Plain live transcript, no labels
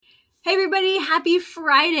Hey everybody, happy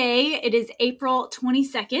Friday. It is April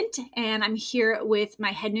 22nd and I'm here with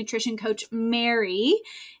my head nutrition coach, Mary,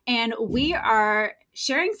 and we are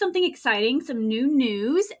sharing something exciting, some new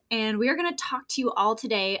news, and we are going to talk to you all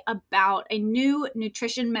today about a new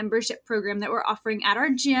nutrition membership program that we're offering at our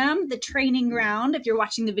gym, the Training Ground. If you're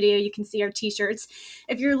watching the video, you can see our t-shirts.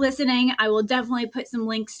 If you're listening, I will definitely put some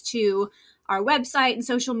links to our website and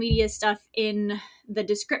social media stuff in the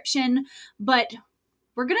description, but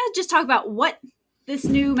we're going to just talk about what this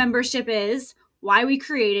new membership is, why we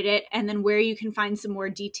created it, and then where you can find some more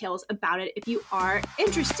details about it if you are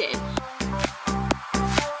interested.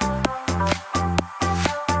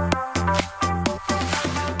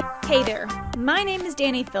 Hey there, my name is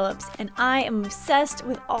Danny Phillips, and I am obsessed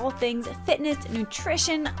with all things fitness,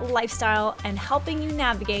 nutrition, lifestyle, and helping you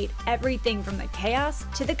navigate everything from the chaos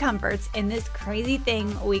to the comforts in this crazy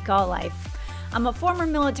thing we call life. I'm a former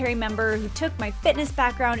military member who took my fitness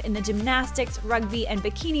background in the gymnastics, rugby, and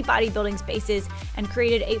bikini bodybuilding spaces and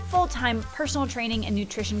created a full-time personal training and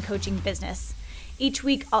nutrition coaching business. Each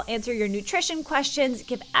week, I'll answer your nutrition questions,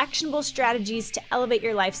 give actionable strategies to elevate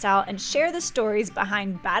your lifestyle, and share the stories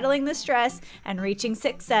behind battling the stress and reaching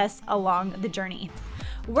success along the journey.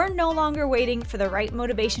 We're no longer waiting for the right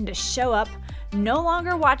motivation to show up, no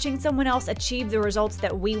longer watching someone else achieve the results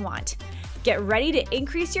that we want. Get ready to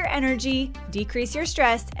increase your energy, decrease your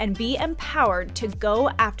stress, and be empowered to go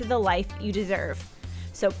after the life you deserve.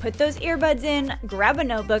 So put those earbuds in, grab a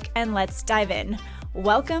notebook, and let's dive in.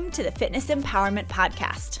 Welcome to the Fitness Empowerment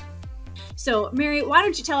Podcast. So, Mary, why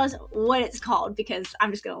don't you tell us what it's called? Because I'm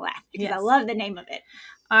just going to laugh because I love the name of it.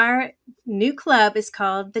 Our new club is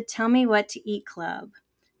called the Tell Me What to Eat Club.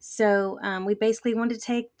 So we basically want to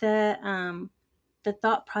take the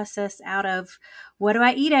thought process out of what do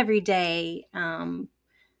I eat every day?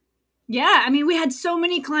 Yeah, I mean, we had so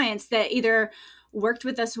many clients that either worked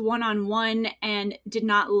with us one-on-one and did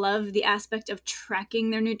not love the aspect of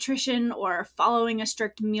tracking their nutrition or following a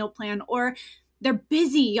strict meal plan, or they're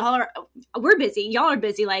busy. We're busy. Y'all are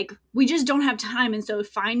busy. Like, we just don't have time. And so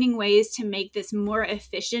finding ways to make this more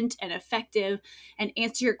efficient and effective and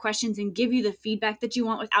answer your questions and give you the feedback that you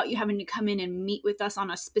want without you having to come in and meet with us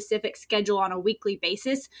on a specific schedule on a weekly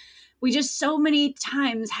basis. We just so many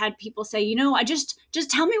times had people say, I just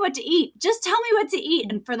tell me what to eat. Just tell me what to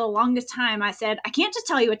eat. And for the longest time, I said, I can't just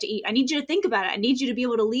tell you what to eat. I need you to think about it. I need you to be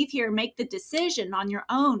able to leave here and make the decision on your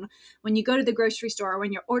own when you go to the grocery store or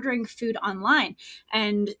when you're ordering food online.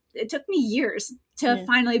 And it took me years to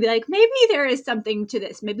finally be like, maybe there is something to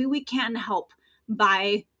this. Maybe we can help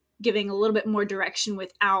by giving a little bit more direction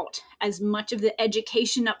without as much of the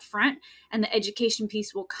education up front, and the education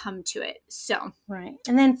piece will come to it. So, right.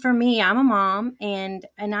 And then for me, I'm a mom and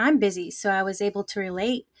I'm busy. So I was able to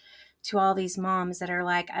relate to all these moms that are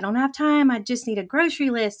like, I don't have time. I just need a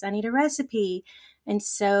grocery list. I need a recipe. And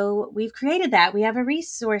so we've created that. We have a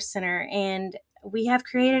resource center and we have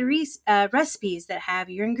created recipes that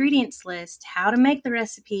have your ingredients list, how to make the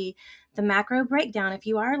recipe, the macro breakdown if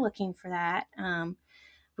you are looking for that.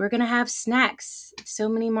 We're going to have snacks. So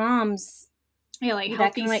many moms. Yeah, like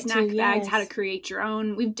healthy snack bags, how to create your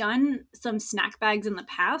own. We've done some snack bags in the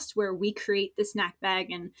past where we create the snack bag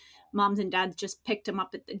and moms and dads just picked them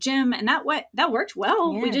up at the gym. And that worked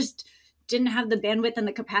well. Yeah. We just didn't have the bandwidth and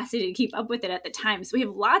the capacity to keep up with it at the time. So we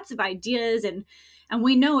have lots of ideas, and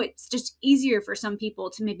we know it's just easier for some people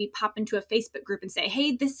to maybe pop into a Facebook group and say,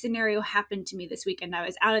 hey, this scenario happened to me this weekend. I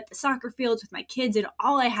was out at the soccer fields with my kids and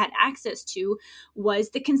all I had access to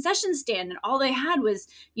was the concession stand. And all they had was,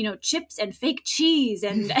 chips and fake cheese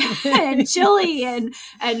and, and chili and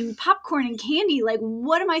popcorn and candy. Like,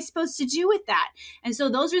 what am I supposed to do with that? And so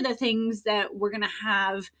those are the things that we're going to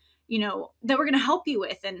have, that we're going to help you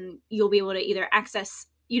with. And you'll be able to either access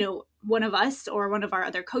one of us or one of our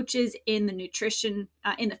other coaches in the nutrition,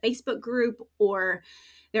 in the Facebook group, or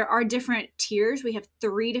there are different tiers. We have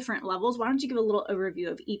 3 different levels. Why don't you give a little overview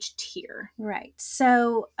of each tier? Right.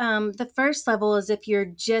 So the first level is if you're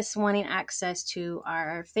just wanting access to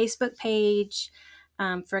our Facebook page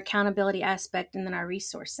for accountability aspect, and then our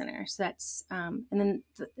resource center. So that's, and then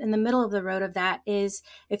in the middle of the road of that is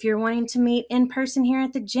if you're wanting to meet in person here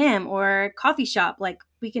at the gym or coffee shop, like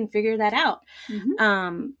we can figure that out.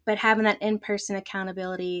 Mm-hmm. But having that in-person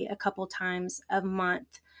accountability a couple times a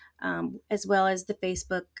month, as well as the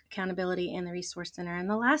Facebook accountability and the resource center. And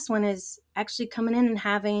the last one is actually coming in and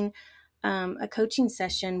having a coaching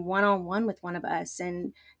session one-on-one with one of us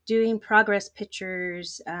and doing progress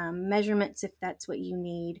pictures, measurements if that's what you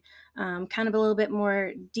need, kind of a little bit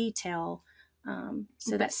more detail.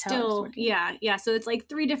 So that's still, how it's working. Yeah. So it's like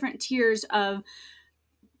 3 different tiers of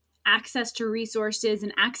access to resources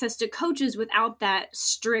and access to coaches without that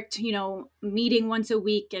strict, meeting once a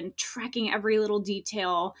week and tracking every little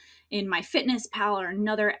detail in MyFitnessPal or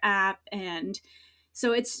another app. And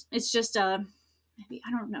so it's just I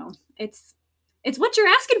don't know. It's what you're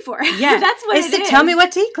asking for. Yeah. That's what it is. Tell me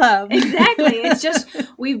what to eat club. Exactly. It's just,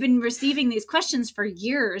 we've been receiving these questions for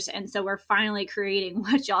years. And so we're finally creating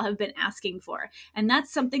what y'all have been asking for. And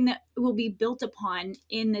that's something that will be built upon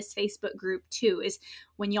in this Facebook group too, is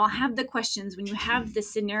when y'all have the questions, when you have the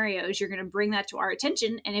scenarios, you're going to bring that to our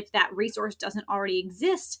attention. And if that resource doesn't already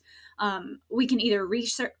exist, we can either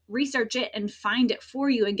research it and find it for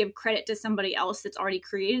you and give credit to somebody else that's already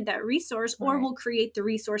created that resource, or we'll create the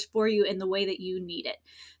resource for you in the way that you need it.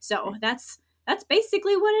 So that's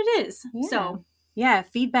basically what it is. Yeah. So yeah,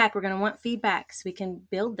 feedback. We're going to want feedback so we can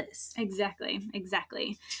build this. Exactly.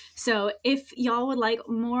 So if y'all would like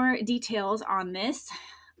more details on this,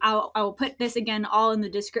 I'll put this again all in the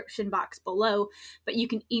description box below, but you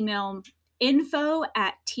can email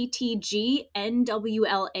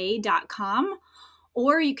info@ttgnwla.com,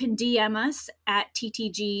 or you can DM us at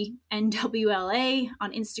ttgnwla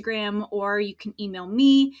on Instagram, or you can email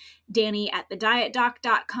me,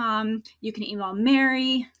 Danny@thedietdoc.com. You can email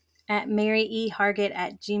Mary at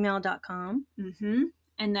maryehargett@gmail.com. Mm-hmm.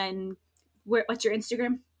 And then what's your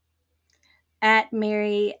Instagram? At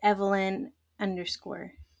MaryEvelyn_.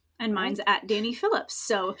 And mine's at Danny Phillips.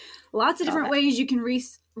 So lots of different ways you can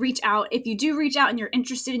reach out. If you do reach out and you're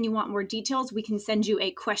interested and you want more details, we can send you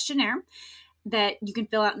a questionnaire that you can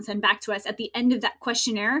fill out and send back to us. At the end of that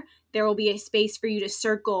questionnaire, there will be a space for you to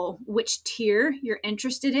circle which tier you're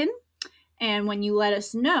interested in. And when you let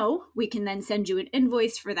us know, we can then send you an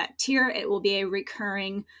invoice for that tier. It will be a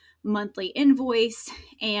recurring monthly invoice,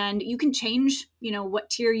 and you can change,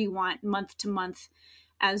 what tier you want month to month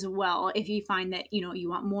as well, if you find that, you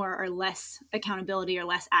want more or less accountability or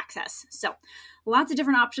less access. So lots of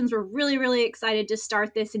different options. We're really, really excited to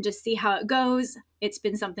start this and just see how it goes. It's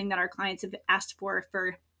been something that our clients have asked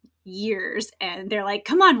for years, and they're like,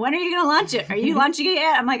 come on, when are you going to launch it? Are you launching it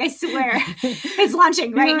yet? I'm like, I swear it's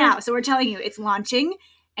launching right now. So we're telling you it's launching,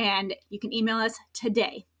 and you can email us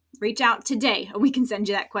today. Reach out today and we can send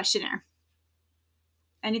you that questionnaire.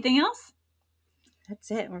 Anything else?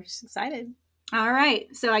 That's it. We're just excited. All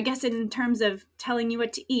right. So I guess in terms of telling you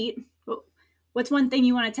what to eat, what's one thing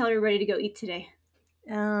you want to tell everybody to go eat today?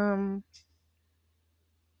 I know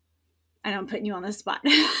I'm putting you on the spot.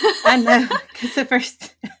 I know. Because the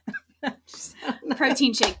first...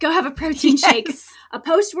 Protein shake. Go have a protein shake. A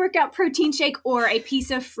post-workout protein shake, or a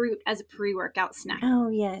piece of fruit as a pre-workout snack. Oh,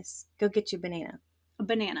 yes. Go get your banana. A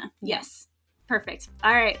banana. Yes. Perfect.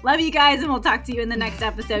 All right. Love you guys, and we'll talk to you in the next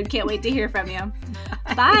episode. Can't wait to hear from you.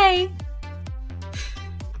 Bye.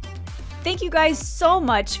 Thank you guys so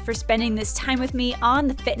much for spending this time with me on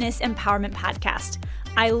the Fitness Empowerment Podcast.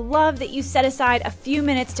 I love that you set aside a few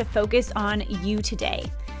minutes to focus on you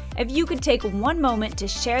today. If you could take one moment to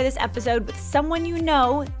share this episode with someone you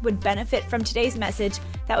know would benefit from today's message,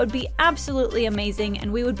 that would be absolutely amazing,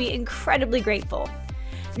 and we would be incredibly grateful.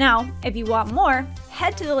 Now, if you want more,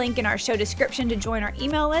 head to the link in our show description to join our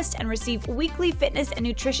email list and receive weekly fitness and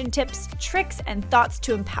nutrition tips, tricks, and thoughts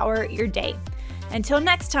to empower your day. Until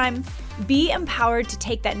next time, be empowered to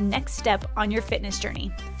take that next step on your fitness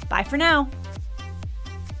journey. Bye for now.